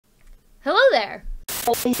Hello there!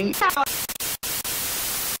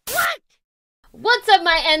 What's up,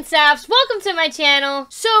 my NSAFs? Welcome to my channel!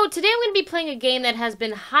 So, today I'm going to be playing a game that has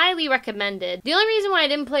been highly recommended. The only reason why I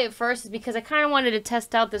didn't play it first is because I kind of wanted to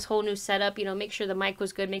test out this whole new setup, you know, make sure the mic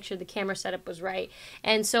was good, make sure the camera setup was right.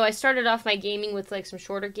 And so I started off my gaming with like some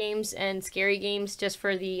shorter games and scary games just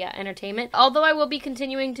for the entertainment. Although I will be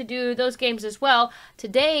continuing to do those games as well,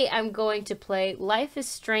 today I'm going to play Life is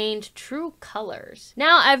Strange True Colors.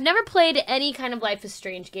 Now, I've never played any kind of Life is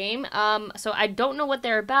Strange game, so I don't know what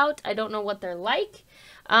they're about, I don't know what they're like.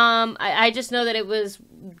 I just know that it was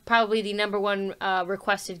probably the #1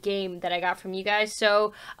 requested game that I got from you guys,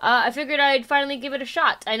 so I figured I'd finally give it a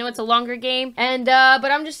shot. I know it's a longer game, and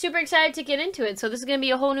but I'm just super excited to get into it, so this is gonna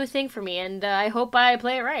be a whole new thing for me, and I hope I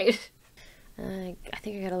play it right. I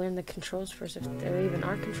think I gotta learn the controls first, if there even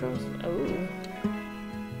are controls. Oh.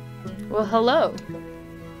 Well, hello.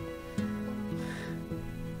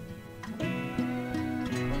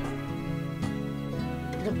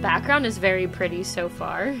 The background is very pretty so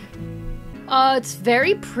far. It's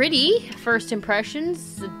very pretty. First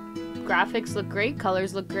impressions. The graphics look great.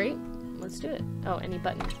 Colors look great. Let's do it. Oh, any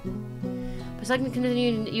button. By selecting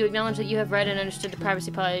continue, you acknowledge that you have read and understood the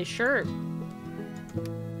privacy policy. Sure.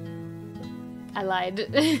 I lied.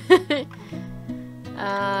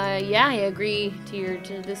 Yeah, I agree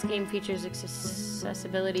to this game features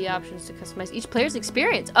accessibility options to customize each player's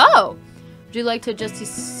experience. Oh! Would you like to adjust these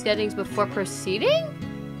settings before proceeding?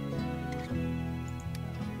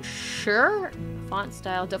 Sure. Font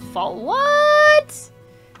style default. What?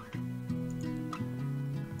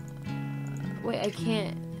 Wait, I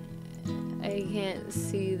can't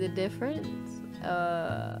see the difference.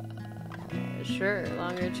 Sure.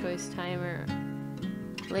 Longer choice timer.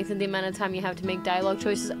 Lengthen the amount of time you have to make dialogue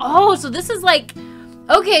choices. Oh, so this is like,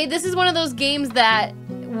 okay, this is one of those games that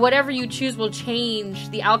whatever you choose will change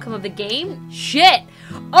the outcome of the game? Shit!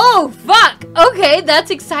 Oh, fuck! Okay, that's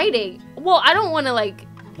exciting. Well, I don't want to, like,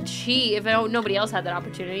 cheat if nobody else had that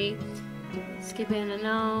opportunity. Skip in and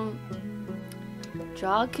out.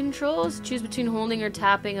 Jog controls. Choose between holding or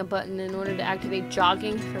tapping a button in order to activate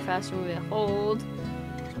jogging for faster movement. Hold.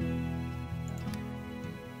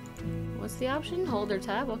 What's the option? Hold or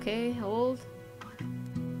tap? Okay, hold.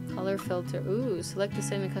 Color filter. Ooh, select the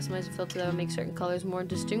setting and customize a filter that will make certain colors more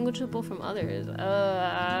distinguishable from others.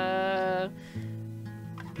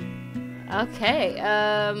 Okay.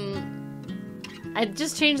 I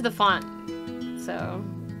just changed the font, so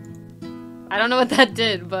I don't know what that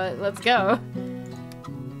did, but let's go.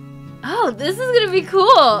 Oh, this is gonna be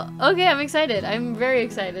cool. Okay, I'm excited. I'm very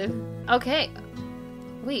excited. Okay.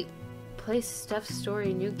 Wait. Play Steph's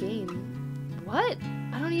story. New game. What?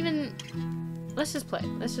 I don't even... Let's just play.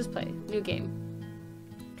 Let's just play. New game.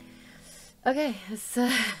 Okay,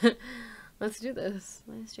 let's do this.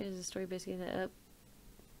 Let's change the story basically up.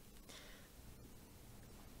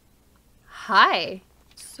 Hi.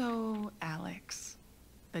 So, Alex,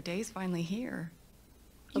 the day's finally here.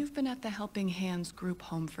 You've been at the Helping Hands group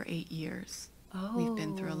home for 8 years. Oh. We've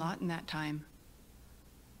been through a lot in that time.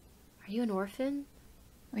 Are you an orphan?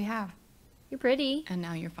 We have. You're pretty. And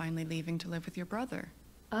now you're finally leaving to live with your brother.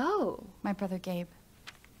 Oh. My brother Gabe.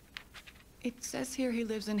 It says here he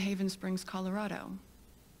lives in Haven Springs, Colorado.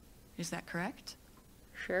 Is that correct?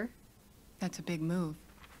 Sure. That's a big move.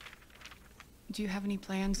 Do you have any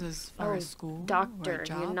plans as far as school Doctor, or a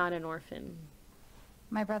job? you're not an orphan.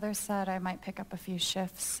 My brother said I might pick up a few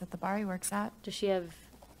shifts at the bar he works at. Does she have...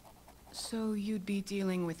 So you'd be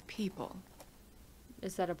dealing with people?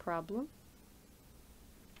 Is that a problem?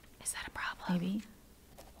 Is that a problem? Maybe.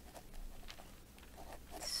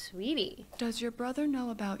 Sweetie. Does your brother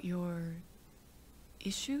know about your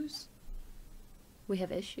issues? We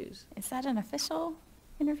have issues. Is that an official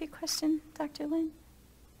interview question, Dr. Lin?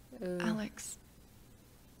 Alex,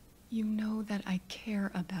 you know that I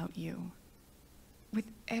care about you. With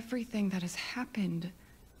everything that has happened.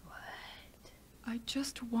 What? I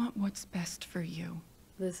just want what's best for you.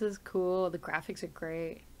 This is cool. The graphics are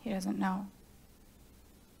great. He doesn't know.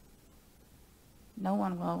 No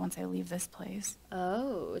one will once I leave this place.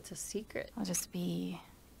 Oh, it's a secret. I'll just be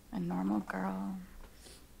a normal girl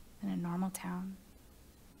in a normal town.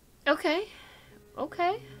 Okay.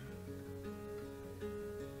 Okay.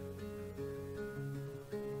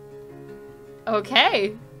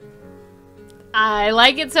 Okay. I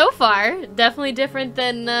like it so far. Definitely different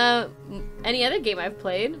than any other game I've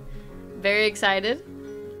played. Very excited.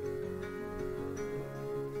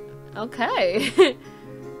 Okay.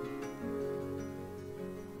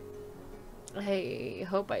 I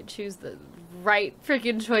hope I choose the right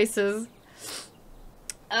freaking choices.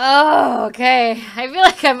 Oh, okay. I feel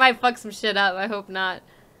like I might fuck some shit up. I hope not.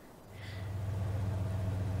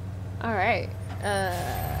 Alright.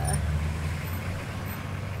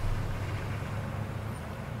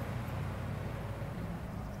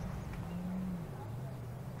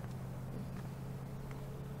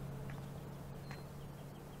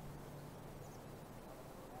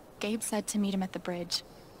 Gabe said to meet him at the bridge.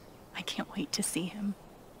 I can't wait to see him.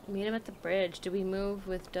 Meet him at the bridge. Do we move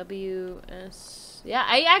with WS? Yeah,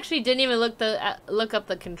 I actually didn't even look up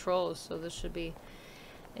the controls, so this should be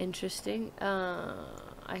interesting.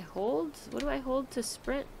 I hold. What do I hold to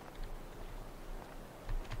sprint?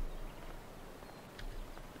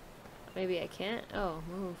 Maybe I can't. Oh,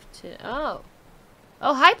 move to. Oh,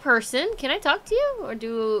 oh, hi, person. Can I talk to you, or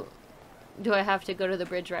do I have to go to the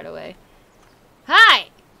bridge right away? Hi.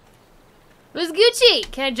 Who's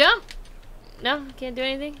Gucci? Can I jump? No, can't do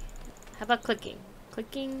anything. How about clicking?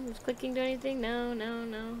 Clicking? Does clicking do anything? No, no,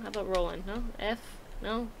 no. How about rolling? No? F?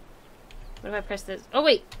 No? What if I press this? Oh,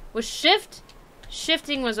 wait. Was shift?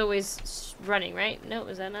 Shifting was always running, right? No,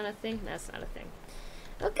 is that not a thing? That's not a thing.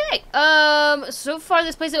 Okay. So far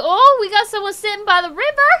this place is... Oh, we got someone sitting by the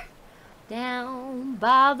river. Down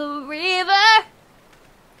by the river.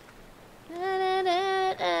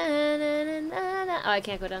 Oh, I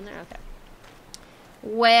can't go down there? Okay.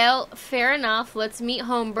 Well, fair enough. Let's meet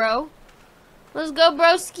home, bro. Let's go,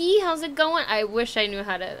 broski. How's it going? I wish I knew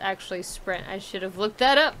how to actually sprint. I should have looked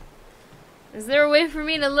that up. Is there a way for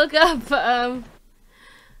me to look up,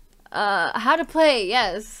 how to play?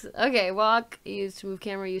 Yes. Okay, walk. Use to move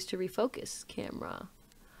camera. Use to refocus camera.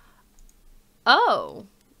 Oh.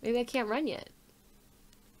 Maybe I can't run yet.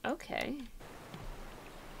 Okay.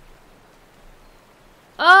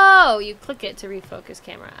 Oh, you click it to refocus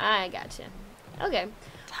camera. I gotcha. Okay.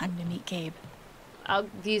 Time to meet Gabe.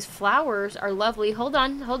 These flowers are lovely. Hold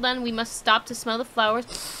on, hold on. We must stop to smell the flowers.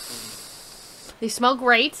 They smell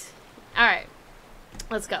great. Alright.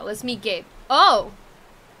 Let's go. Let's meet Gabe. Oh!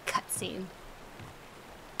 Cutscene.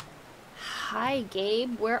 Hi,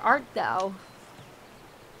 Gabe. Where art thou?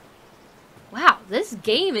 Wow, this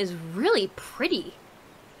game is really pretty.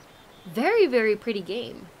 Very, very pretty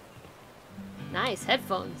game. Nice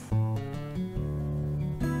headphones.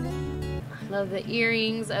 I love the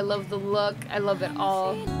earrings. I love the look. I love it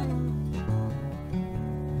all.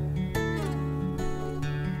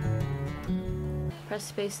 Press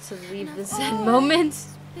space to leave the Zen moment.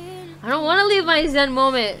 I don't want to leave my Zen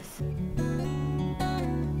moment.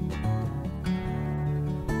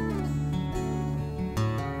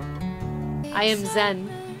 I am Zen.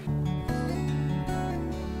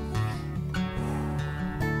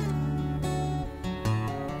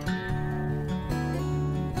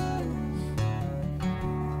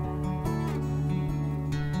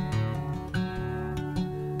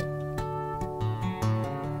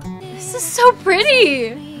 This is so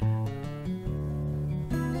pretty.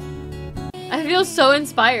 I feel so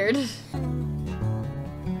inspired.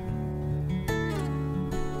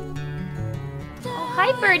 Oh,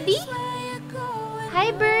 hi, birdie.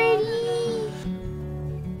 Hi, birdie.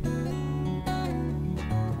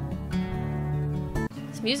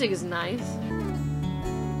 This music is nice.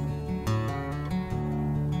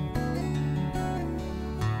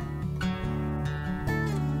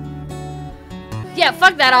 Yeah,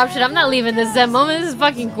 fuck that option. I'm not leaving this Zen moment. This is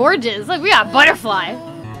fucking gorgeous. Look, we got butterfly.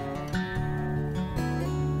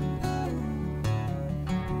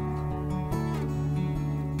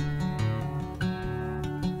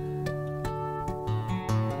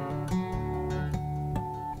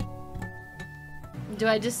 Do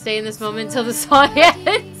I just stay in this moment until the song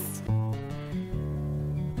ends?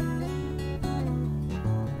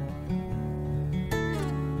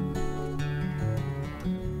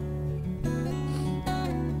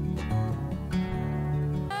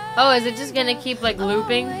 Oh, is it just gonna keep like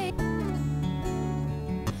looping?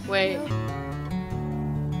 Wait.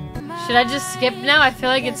 Should I just skip now? I feel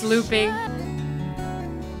like it's looping.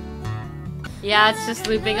 Yeah, it's just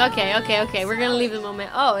looping. Okay, okay, okay. We're gonna leave the moment.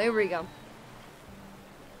 Oh, here we go.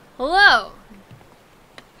 Hello.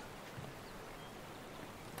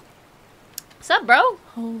 What's up, bro?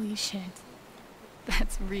 Holy shit.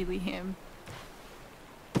 That's really him.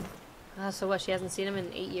 So what, she hasn't seen him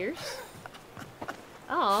in 8 years?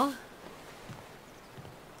 Oh.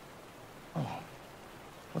 Oh.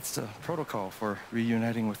 What's the protocol for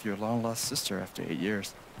reuniting with your long-lost sister after 8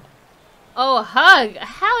 years? Oh, a hug.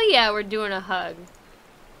 Hell yeah, we're doing a hug.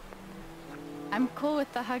 I'm cool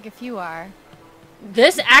with the hug if you are.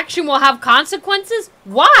 This action will have consequences?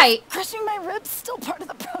 Why? Crushing my ribs still part of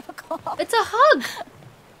the protocol. It's a hug.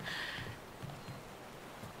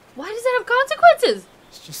 Why does it have consequences?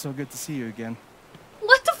 It's just so good to see you again.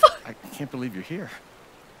 What the fuck? I can't believe you're here.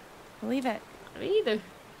 Believe it. Me either.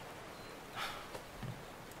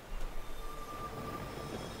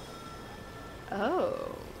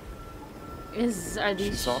 Are these...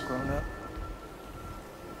 She's all grown up.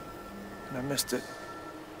 And I missed it.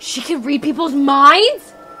 She can read people's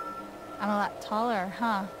minds? I'm a lot taller,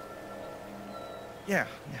 huh? Yeah.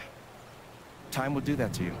 Time will do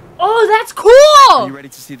that to you. Oh, that's Are cool! you ready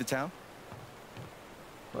to see the town?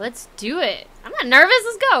 Let's do it. I'm not nervous.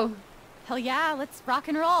 Let's go. Hell yeah, let's rock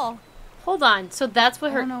and roll. Hold on. So that's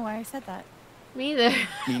what I her... don't know why I said that. Me either.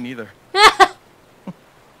 Me neither.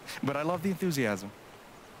 But I love the enthusiasm.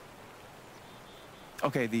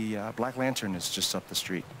 Okay, the Black Lantern is just up the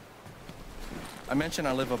street. I mentioned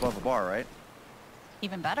I live above a bar, right?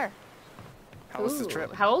 Even better. How was the Ooh,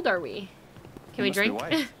 trip? How old are we? Can we You must be drink?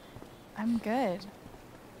 white. I'm good.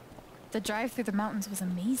 The drive through the mountains was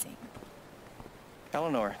amazing.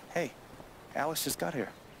 Eleanor, hey. Alex just got here.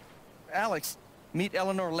 Alex, meet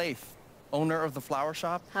Eleanor Lath, owner of the flower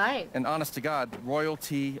shop. Hi. And honest to God,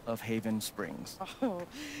 royalty of Haven Springs. Oh,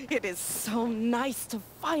 it is so nice to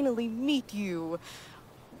finally meet you.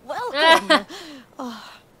 Welcome.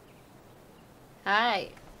 Oh, Hi.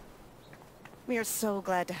 we are so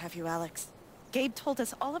glad to have you, Alex. Gabe told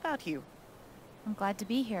us all about you. I'm glad to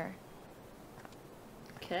be here.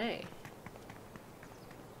 Okay.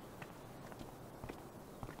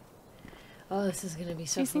 Oh, this is gonna be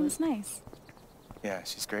so She fun. seems nice. Yeah,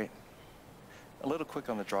 she's great. A little quick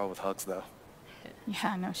on the draw with hugs, though.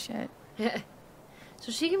 Yeah, no shit.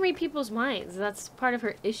 So she can read people's minds. That's part of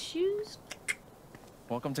her issues?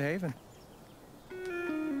 Welcome to Haven.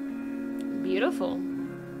 Beautiful.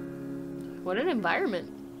 What an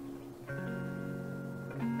environment.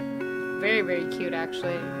 Very, very cute,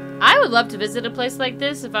 actually. I would love to visit a place like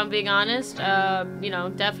this, if I'm being honest. You know,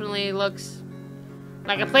 definitely looks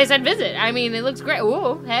like a place I'd visit. I mean, it looks great.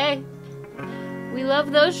 Ooh, hey. We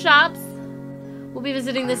love those shops. We'll be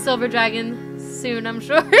visiting the Silver Dragon soon, I'm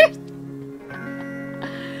sure.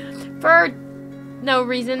 For no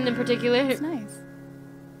reason in particular. It's nice.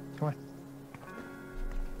 Come on.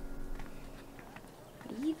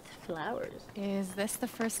 Wreath flowers. Is this the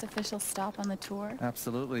first official stop on the tour?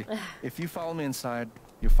 Absolutely. If you follow me inside,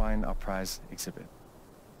 you'll find our prize exhibit.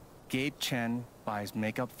 Gabe Chen buys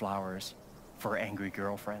makeup flowers for angry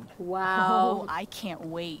girlfriend. Wow. Oh, I can't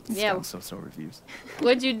wait. It's Yeah. got so-so reviews.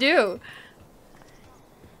 What'd you do?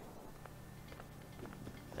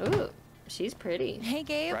 Ooh, she's pretty. Hey,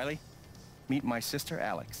 Gabe. Riley, meet my sister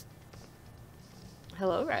Alex.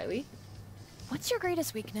 Hello, Riley. What's your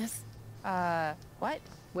greatest weakness? What?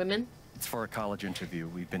 Women? It's for a college interview.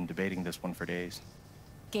 We've been debating this one for days.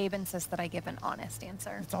 Gabe insists that I give an honest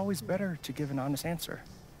answer. It's always better to give an honest answer.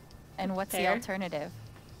 And what's the Fair. alternative?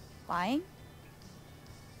 Lying?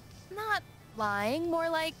 Not lying, more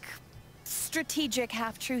like strategic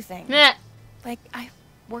half-truthing. Meh. Like, I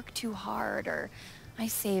work too hard, or I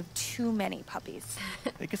save too many puppies.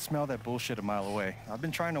 They could smell that bullshit a mile away. I've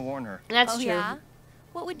been trying to warn her. That's Oh, true. yeah?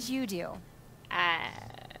 What would you do?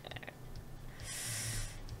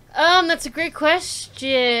 That's a great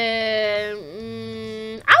question.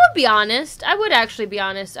 I would be honest. I would actually be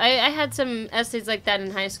honest. I had some essays like that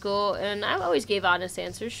in high school, and I always gave honest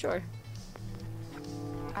answers, sure.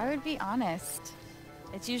 I would be honest.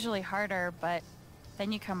 It's usually harder, but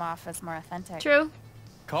then you come off as more authentic. True.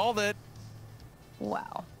 Called it.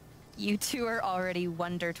 Wow. You two are already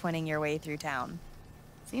wonder-twinning your way through town.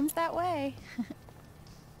 Seems that way.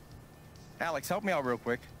 Alex, help me out real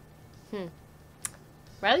quick.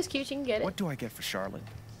 Riley's cute. She can get it. What do I get for Charlotte?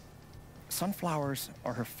 Sunflowers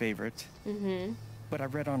are her favorite, Mm-hmm. but I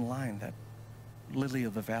read online that Lily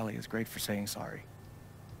of the Valley is great for saying sorry.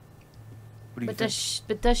 What do you think?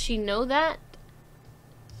 But does she know that?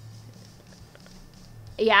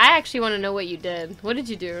 Yeah, I actually want to know what you did. What did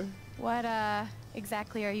you do? What,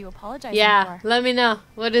 exactly are you apologizing Yeah, for? let me know.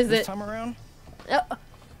 What is This it? time around, Oh,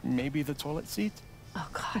 maybe the toilet seat? oh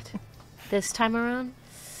God. This time around?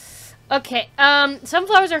 Okay,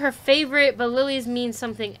 sunflowers are her favorite, but lilies mean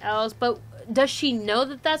something else. But does she know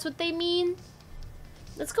that that's what they mean?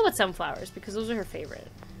 Let's go with sunflowers, because those are her favorite.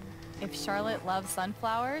 If Charlotte loves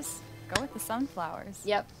sunflowers, go with the sunflowers.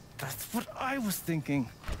 Yep. That's what I was thinking.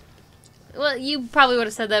 Well, you probably would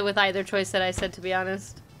have said that with either choice that I said, to be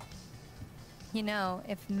honest. You know,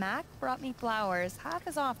 if Mac brought me flowers half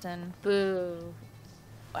as often, Boo.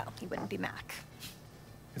 well, he wouldn't be Mac.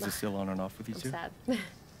 Is it still on and off with you I'm two? sad.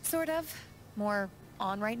 Sort of. More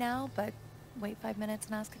on right now, but wait 5 minutes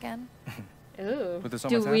and ask again. Ooh. Put this on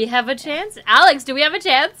Do my tab? we have a chance? Alex, do we have a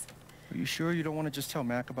chance? Are you sure you don't want to just tell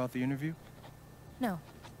Mac about the interview? No,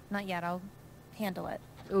 not yet. I'll handle it.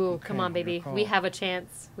 Ooh, come Okay, on, baby. your call. We have a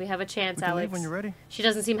chance. We have a chance, We can Alex. leave when you're ready. She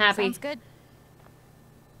doesn't seem happy. Sounds good.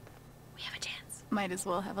 We have a chance. Might as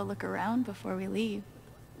well have a look around before we leave.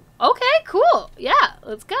 Okay, cool. Yeah,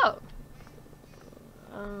 let's go.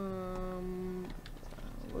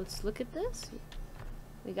 Let's look at this.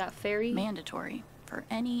 We got fairy. Mandatory for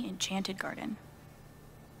any enchanted garden.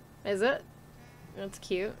 Is it? That's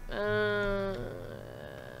cute.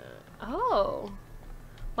 Oh.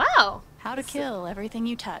 Wow. How to Kill Everything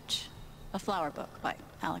You Touch. A flower book by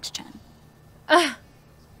Alex Chen.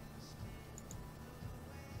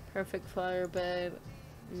 Perfect flower bed.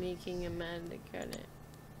 Making a man to get it.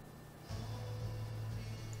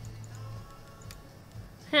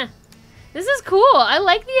 Huh. This is cool. I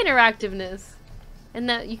like the interactiveness. And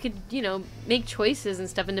that you could, you know, make choices and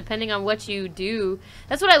stuff, and depending on what you do.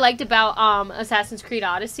 That's what I liked about Assassin's Creed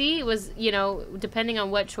Odyssey, was, you know, depending on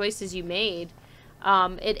what choices you made,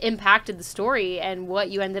 it impacted the story and what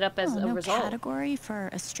you ended up as a no result. Category for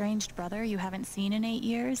estranged brother you haven't seen in 8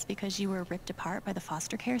 years because you were ripped apart by the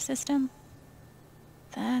foster care system?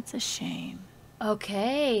 That's a shame.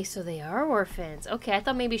 Okay, so they are orphans. Okay, I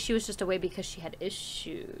thought maybe she was just away because she had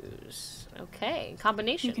issues. Okay,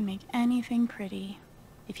 combination. You can make anything pretty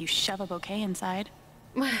if you shove a bouquet inside.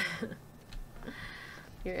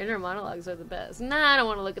 Your inner monologues are the best. Nah, I don't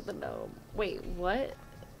want to look at the gnome. Wait, what?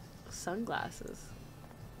 Sunglasses.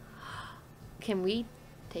 Can we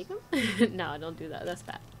take them? No, don't do that. That's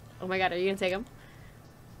bad. Oh my god, are you gonna take them?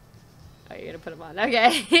 Oh, you're gonna put them on.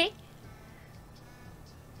 Okay.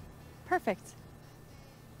 Perfect.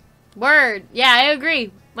 Word. Yeah, I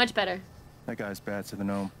agree. Much better. That guy's bad to the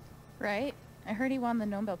gnome. Right? I heard he won the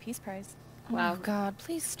Nobel Peace Prize. Wow. Oh God,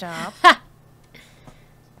 please stop.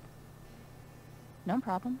 No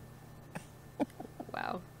problem.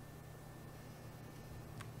 Wow.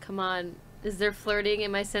 Come on. Is there flirting?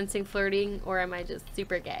 Am I sensing flirting? Or am I just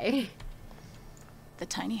super gay? The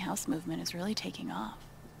tiny house movement is really taking off.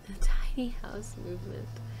 The tiny house movement.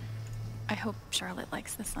 I hope Charlotte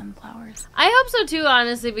likes the sunflowers. I hope so too,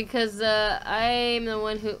 honestly, because I'm the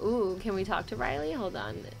one who... Ooh, can we talk to Riley? Hold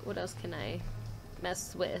on. What else can I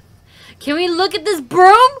mess with? Can we look at this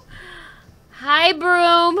broom? Hi,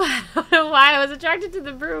 broom. I don't know why I was attracted to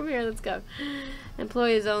the broom here. Let's go.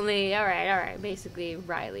 Employees only. All right. Basically,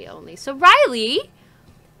 Riley only. So, Riley,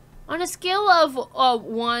 on a scale of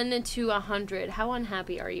 1 to 100, how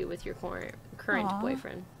unhappy are you with your current Aw,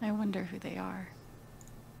 boyfriend? I wonder who they are.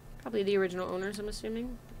 Probably the original owners, I'm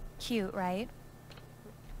assuming. Cute, right?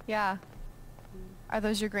 Yeah. Are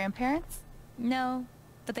those your grandparents? No,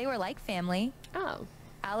 but they were like family. Oh.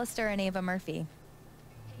 Alistair and Ava Murphy.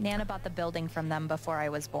 Nana bought the building from them before I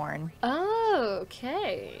was born. Oh,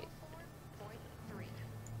 okay.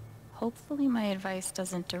 Hopefully my advice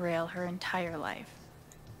doesn't derail her entire life.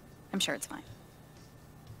 I'm sure it's fine.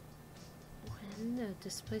 When the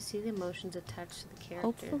display see the emotions attached to the character.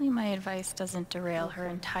 Hopefully my advice doesn't derail her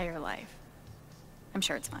entire life. I'm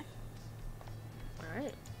sure it's fine.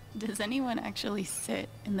 Alright. Does anyone actually sit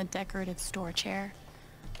in the decorative store chair?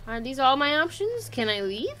 Are these all my options? Can I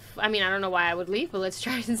leave? I mean, I don't know why I would leave, but let's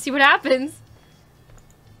try and see what happens.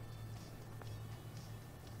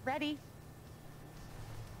 Ready?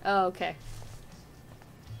 Oh, okay.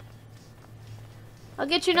 I'll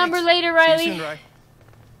get your Thanks. number later, See Riley. you soon, Ry.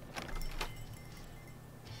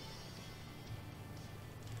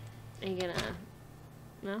 Are you gonna...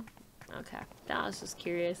 No? Okay. I was just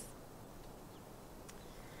curious.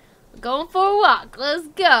 We're going for a walk. Let's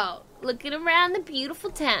go. Looking around the beautiful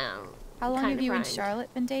town. How long Kinda have you and rhymed.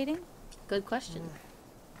 Charlotte been dating? Good question.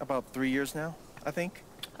 About 3 years now, I think.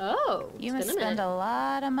 Oh, You it's must been a spend a minute.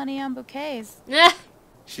 lot of money on bouquets.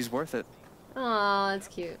 She's worth it. Aw, that's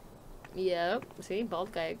cute. Yep. See,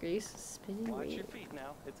 bald guy agrees. Spinning Watch wheel. your feet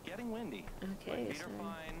now. It's getting windy. Okay, My feet are sorry.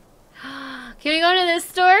 fine. Can we go to this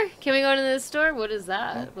store? Can we go to this store? What is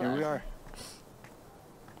that? Oh, here we are.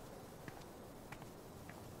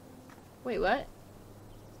 Wait, what?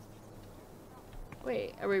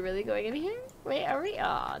 Wait, are we really going in here? Wait, are we?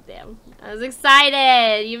 Aw, damn. I was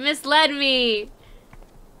excited. You misled me.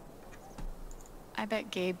 I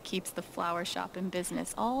bet Gabe keeps the flower shop in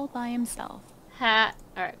business all by himself. Ha.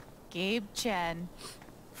 Alright. Gabe Chen.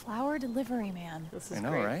 Flower delivery man. This is I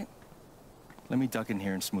know, great. right? Let me duck in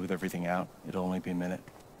here and smooth everything out. It'll only be a minute.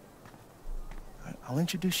 I'll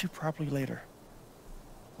introduce you properly later.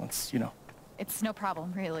 Once, you know. It's no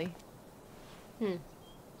problem, really. Hmm.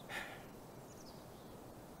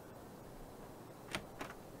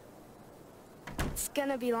 It's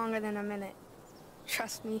gonna be longer than a minute.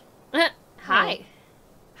 Trust me. Hi.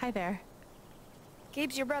 Hi there.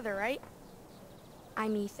 Gabe's your brother, right?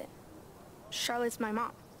 I'm Ethan. Charlotte's my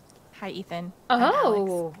mom. Hi, Ethan. I'm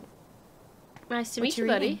Alex. Oh. Nice to What meet you, you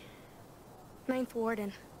buddy. reading? Ninth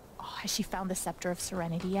Warden. Oh, has she found the Scepter of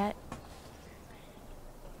Serenity yet?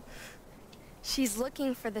 She's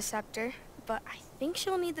looking for the scepter, but I think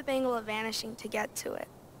she'll need the Bangle of Vanishing to get to it.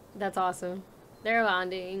 That's awesome. They're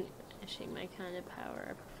bonding. Vanishing my kind of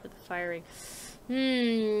power for the firing.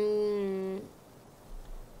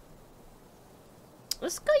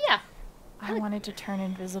 Let's go, yeah. I wanted to turn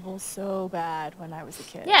invisible so bad when I was a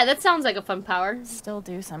kid. Yeah, that sounds like a fun power. Still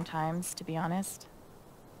do sometimes, to be honest.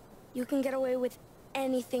 You can get away with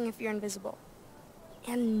anything if you're invisible.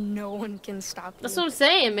 And no one can stop you. That's what I'm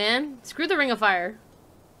saying, man. Screw the Ring of Fire.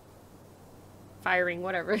 Firing,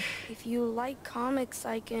 whatever. If you like comics,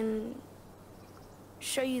 I can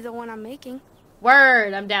show you the one I'm making.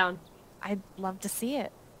 Word, I'm down. I'd love to see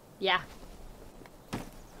it. Yeah.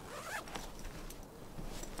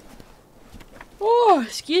 Oh,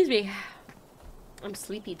 excuse me. I'm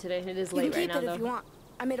sleepy today. It is You late can right keep now, it though. if you want.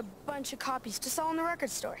 I made a bunch of copies to sell in the record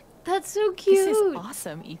store. That's so cute. This is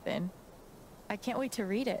awesome, Ethan. I can't wait to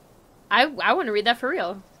read it. I want to read that for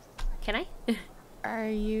real. Can I? Are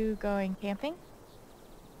you going camping?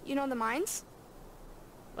 You know the mines?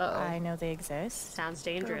 Uh-oh. I know they exist. Sounds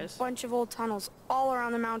There are a dangerous. bunch of old tunnels all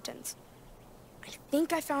around the mountains. I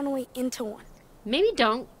think I found a way into one. Maybe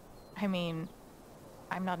don't. I mean,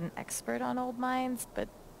 I'm not an expert on old mines, but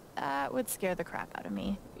that would scare the crap out of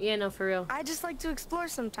me. Yeah, no, for real. I just like to explore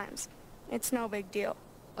sometimes. It's no big deal.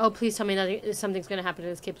 Oh, please tell me that something's gonna happen to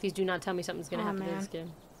this kid. Please do not tell me something's gonna Aw, happen to man. this kid.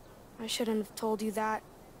 I shouldn't have told you that.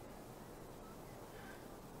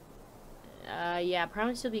 Yeah,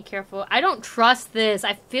 probably still be careful. I don't trust this.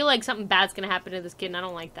 I feel like something bad's gonna happen to this kid, and I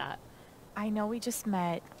don't like that. I know we just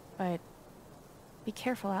met, but be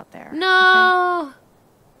careful out there. No!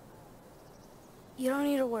 You don't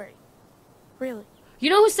need to worry. Really. You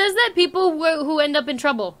know who says that? People who end up in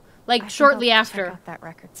trouble. Like, I think shortly I'll after. Check out that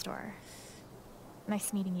record store.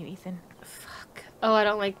 Nice meeting you, Ethan. Fuck. Oh, I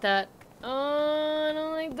don't like that. Oh, I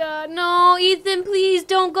don't like that. No, Ethan, please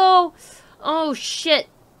don't go. Oh, shit.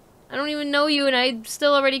 I don't even know you, and I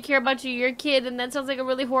still already care about you. You're a kid, and that sounds like a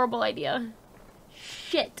really horrible idea.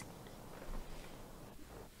 Shit.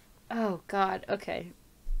 Oh, God. Okay.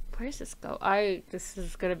 Where does this go? This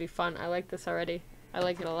is gonna be fun. I like this already. I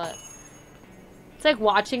like it a lot. It's like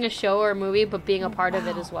watching a show or a movie, but being a part of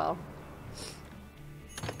it as well.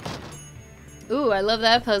 Ooh, I love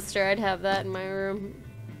that poster. I'd have that in my room.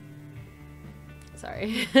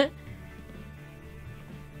 Sorry.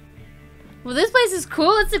 Well, this place is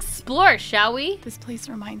cool. Let's explore, shall we? This place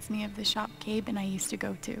reminds me of the shop Gabe and I used to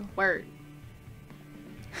go to. Word.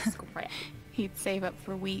 Scrap. He'd save up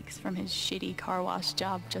for weeks from his shitty car wash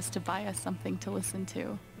job just to buy us something to listen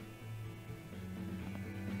to.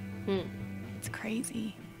 It's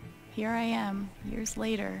crazy. Here I am, years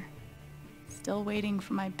later, still waiting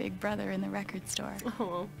for my big brother in the record store.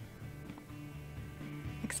 Oh,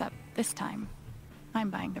 Except this time, I'm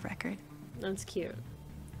buying the record. that's cute.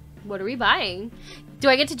 What are we buying? Do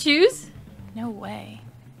I get to choose? No way.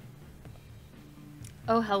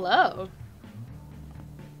 Oh, hello.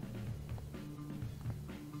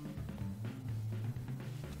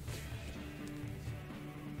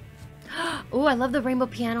 Oh, I love the rainbow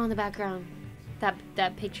piano in the background.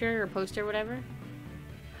 That picture or poster or whatever.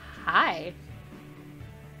 Hi.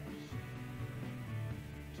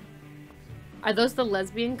 Are those the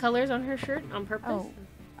lesbian colors on her shirt on purpose?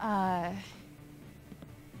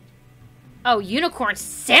 Oh, unicorn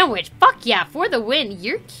sandwich. Fuck yeah, for the win.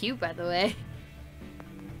 You're cute, by the way.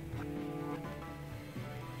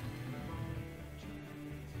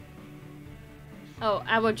 Oh,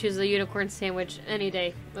 I would choose the unicorn sandwich any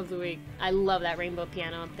day of the week. I love that rainbow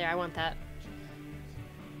piano up there. I want that.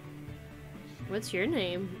 What's your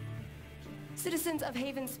name? Citizens of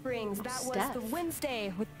Haven Springs, that was Steph. the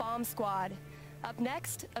Wednesday with Bomb Squad. Up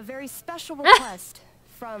next, a very special request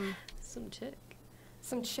from Some chick.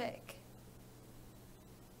 some chick.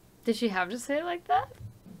 Did she have to say it like that?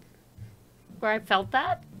 Where I felt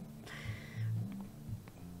that?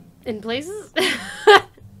 In places?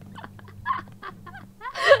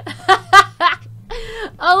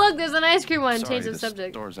 Oh, look, there's an ice cream one. Sorry, Change the the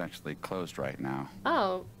subject. store's actually closed right now,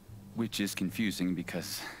 Oh. which is confusing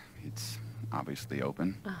because it's obviously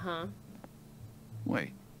open. Uh-huh.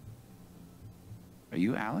 Wait. Are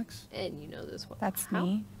you Alex? And you know this one. That's How?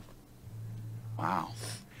 me. Wow.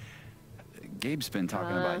 Gabe's been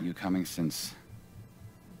talking about you coming since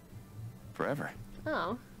forever.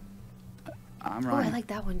 Oh. I'm Oh, I Ryan. like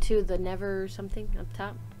that one too. The never something up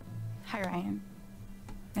top. Hi, Ryan.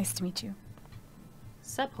 Nice to meet you.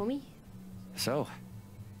 Sup, homie? So,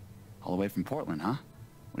 all the way from Portland, huh?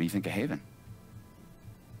 What do you think of Haven?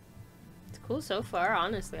 It's cool so far,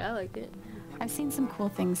 honestly. I like it. I've seen some cool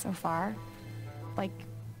things so far. Like,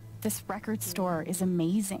 this record store is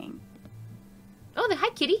amazing. Oh, hi,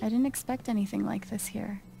 kitty. I didn't expect anything like this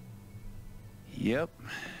here. Yep.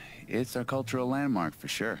 It's a cultural landmark for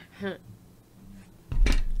sure.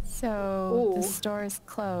 So, Ooh. the store's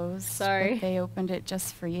closed. Sorry. But they opened it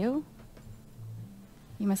just for you?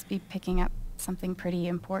 You must be picking up something pretty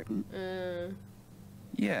important.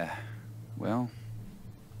 Yeah. Well,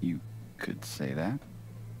 you could say that.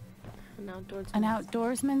 An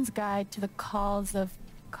outdoorsman's guide to the calls of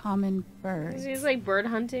common birds. He's like bird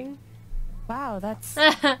hunting. Wow, that's...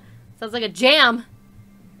 Sounds like a jam.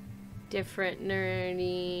 Different,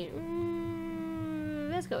 nerdy.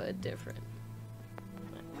 Let's go with different.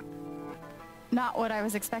 not what I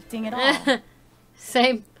was expecting at all.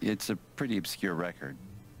 Same. It's a pretty obscure record.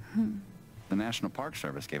 The National Park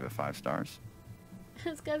Service gave it 5 stars.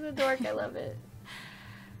 This guy's a dork. I love it.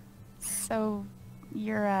 So,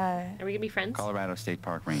 you're, Are we gonna be friends? Colorado State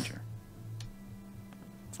Park Ranger.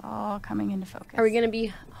 It's all coming into focus. Are we gonna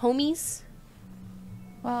be homies?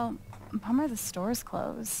 Well, bummer the store's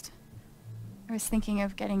closed. I was thinking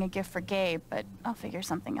of getting a gift for Gabe, but I'll figure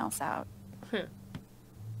something else out.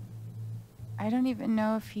 I don't even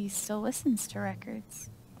know if he still listens to records.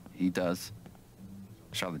 He does.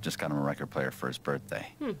 Charlotte just got him a record player for his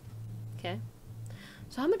birthday. Okay.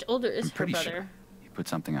 So how much older is I'm her pretty brother? sure he put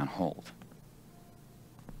something on hold.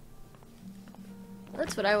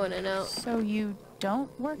 That's what I want to know. So you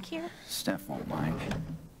don't work here? Steph won't mind.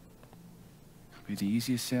 It'll be the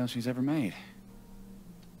easiest sale she's ever made.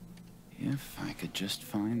 If I could just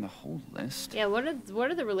find the whole list. Yeah, what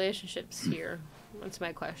are the relationships here? That's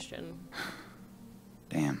my question.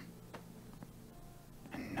 Damn.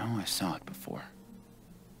 I know I saw it before.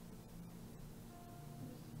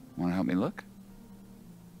 Want to help me look?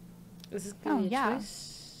 Is this gonna be a yeah.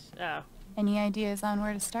 choice? Oh. Any ideas on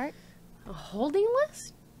where to start? A holding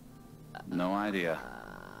list? No idea.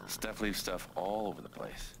 Steph leaves stuff all over the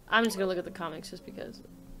place. I'm just gonna look at the comics just because.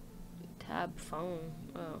 Tab phone.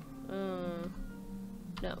 Oh.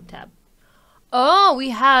 No, tab. Oh, we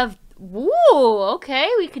have. Woo! Okay,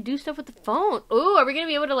 we could do stuff with the phone. Ooh, are we gonna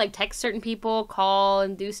be able to like text certain people, call,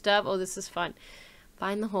 and do stuff? Oh, this is fun.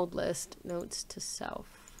 Find the hold list. Notes to self.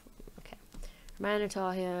 Okay. Reminder to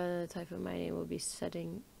all here. The type of my name will be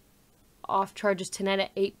setting off charges tonight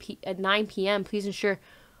at 9 p.m. Please ensure.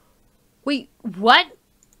 Wait, what?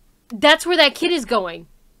 That's where that kid is going.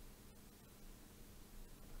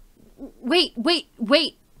 Wait.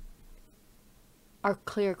 Our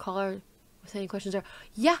clear caller with any questions are.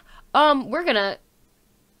 Yeah. We're gonna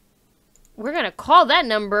call that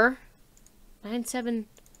number. 97.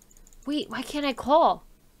 Wait, why can't I call?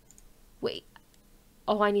 Wait.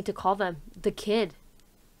 Oh, I need to call them. The kid.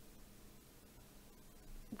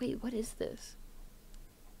 Wait, what is this?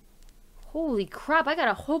 Holy crap, I got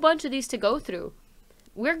a whole bunch of these to go through.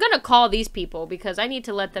 We're gonna call these people because I need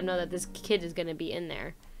to let them know that this kid is gonna be in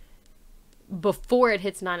there before it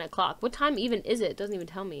hits 9 o'clock. What time even is it? It doesn't even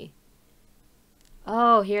tell me.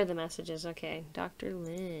 Oh, here are the messages. Okay, Dr.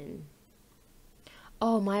 Lynn.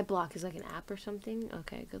 Oh, My Block is like an app or something?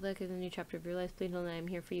 Okay, good luck in the new chapter of your life. Please know that I'm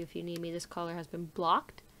here for you if you need me. This caller has been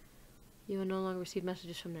blocked. You will no longer receive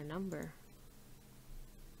messages from their number.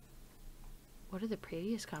 What are the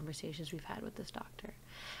previous conversations we've had with this doctor?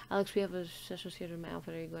 Alex, we have a special schedule in my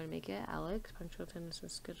outfit. Are you going to make it? Alex, punctual attendance and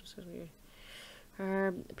schedule says weird.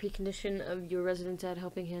 Precondition of your residence at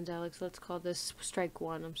Helping Hands, Alex. Let's call this strike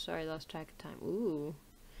 1. I'm sorry, I lost track of time. Ooh.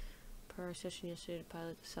 Per our session yesterday to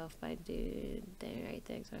pilot the self by day, right?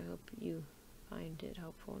 Thanks. I hope you find it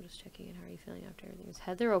helpful. Just checking in. How are you feeling after everything? Is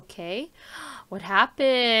Heather okay? What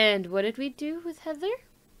happened? What did we do with Heather?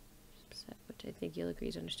 Upset, but I think you'll agree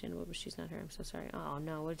is understandable, but she's not here. I'm so sorry. Oh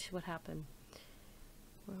no, what happened?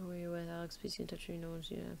 Where were you with Alex? Please get in touch with me. No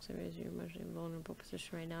one's you. Alex, I realize you're in a emotionally vulnerable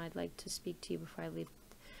position right now. I'd like to speak to you before I leave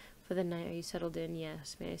for the night. Are you settled in?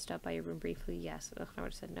 Yes. May I stop by your room briefly? Yes. Ugh, I would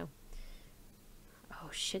have said no. Oh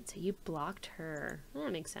shit, so you blocked her. Well,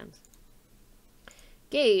 that makes sense.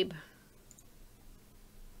 Gabe.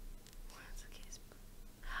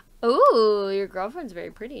 Oh, your girlfriend's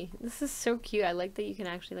very pretty. This is so cute. I like that you can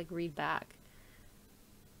actually like read back.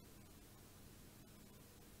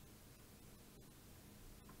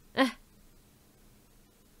 I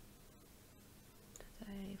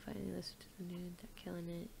finally listened to the news. They're killing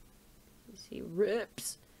it. You see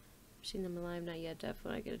rips. I've seen them alive, not yet.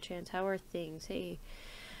 Definitely when I get a chance. How are things? Hey.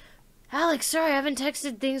 Alex, sorry, I haven't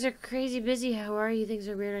texted. Things are crazy busy. How are you? Things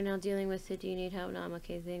are weird right now. Dealing with it. Do you need help? No, I'm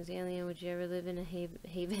okay. Thanks. Alien, would you ever live in a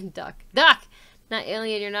haven? Duck. Duck! Not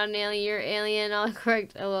alien. You're not an alien. You're alien. All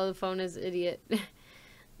correct. Oh, well, the phone is idiot.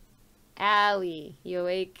 Allie, you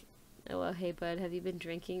awake? Oh, well, hey, bud. Have you been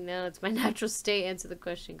drinking? No, it's my natural state. Answer the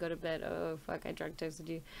question. Go to bed. Oh, fuck. I drunk texted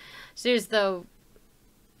you. Serious, though.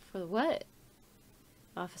 For what?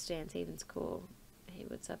 Office dance. Haven's cool. Hey,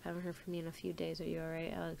 what's up? Haven't heard from you in a few days. Are you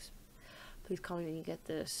alright, Alex? Please call me when you get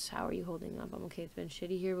this. How are you holding up? I'm okay. It's been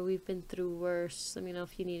shitty here, but we've been through worse. Let me know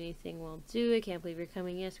if you need anything. We'll do it. Can't believe you're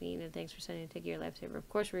coming. Yes, we need it. Thanks for sending it. Take your lifesaver. Of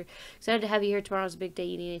course, we're excited to have you here. Tomorrow's a big day.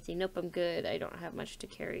 You need anything? Nope, I'm good. I don't have much to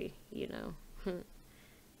carry, you know.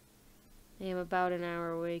 I am about an hour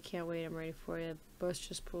away. Can't wait. I'm ready for you. Bus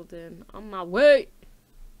just pulled in. On my way.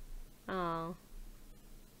 Oh.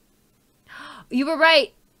 You were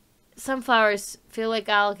right. Sunflowers. Feel like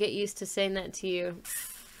I'll get used to saying that to you.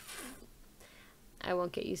 I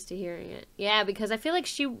won't get used to hearing it. Yeah, because I feel like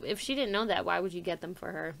if she didn't know that, why would you get them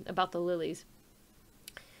for her? About the lilies.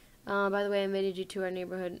 By the way, I invited you to our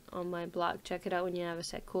neighborhood on my block. Check it out when you have a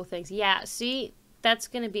sec. Cool, thanks. Yeah, see? That's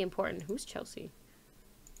going to be important. Who's Chelsea?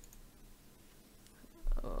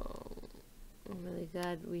 Oh, I'm really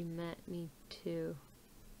glad we met. Me too.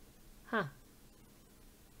 Huh.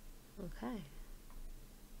 Okay.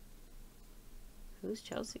 Who's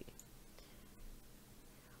Chelsea?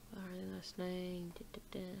 Harley last night.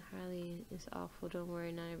 Harley is awful. Don't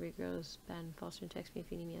worry, not every girl is bad. And Foster, text me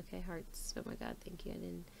if you need me. Okay, hearts. Oh my god, thank you. I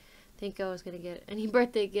didn't think I was gonna get any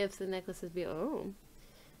birthday gifts. The necklaces be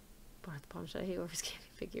Barth bombshell. I hate whoever's giving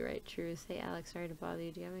figure right truth. Hey Alex, sorry to bother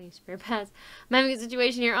you. Do you have any spare pads? I'm having a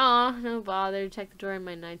situation here. Aw, no bother. Check the drawer in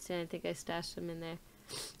my nightstand. I think I stashed them in there.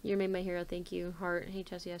 You made my hero. Thank you. Heart. Hey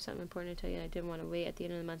Chelsea, I have something important to tell you. I didn't want to wait. At the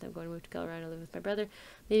end of the month, I'm going to move to Colorado to live with my brother.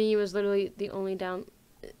 Leaving you was literally the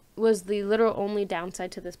literal only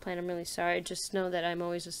downside to this plan. I'm really sorry. Just know that I'm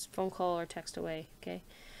always a phone call or text away. Okay.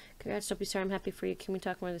 Congrats, don't be sorry. I'm happy for you. Can we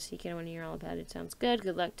talk more this weekend? I want to hear all about it. Sounds good.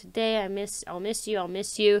 Good luck today. I'll miss you. I'll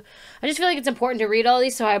miss you. I just feel like it's important to read all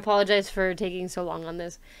these, so I apologize for taking so long on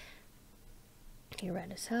this. You're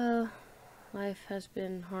right as hell. Life has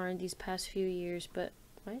been hard these past few years, but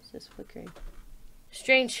why is this flickering?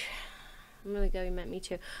 Strange. I'm really glad we met. Me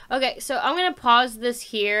too. Okay, so I'm going to pause this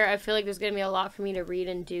here. I feel like there's going to be a lot for me to read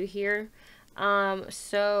and do here.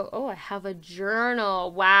 Oh, I have a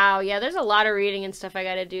journal. Wow. Yeah, there's a lot of reading and stuff I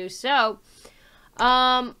got to do. So,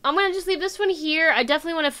 I'm going to just leave this one here. I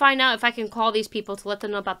definitely want to find out if I can call these people to let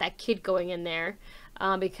them know about that kid going in there.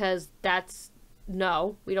 Because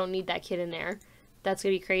no, we don't need that kid in there. That's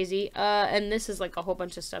going to be crazy. And this is like a whole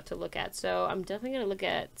bunch of stuff to look at. So I'm definitely going to look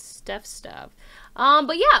at Steph's stuff.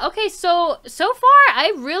 But yeah, okay. So far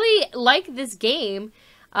I really like this game.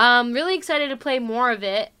 Really excited to play more of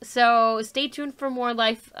it. So stay tuned for more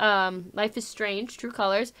Life is Strange, True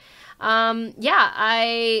Colors. Yeah,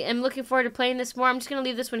 I am looking forward to playing this more. I'm just going to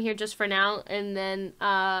leave this one here just for now. And then,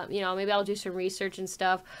 you know, maybe I'll do some research and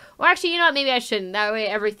stuff. Or actually, you know what, maybe I shouldn't. That way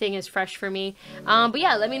everything is fresh for me. But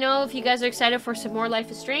yeah, let me know if you guys are excited for some more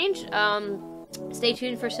Life is Strange. Stay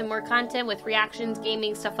tuned for some more content with reactions,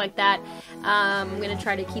 gaming, stuff like that. I'm going to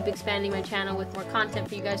try to keep expanding my channel with more content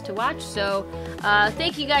for you guys to watch. So,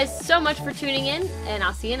 thank you guys so much for tuning in, and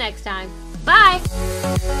I'll see you next time. Bye!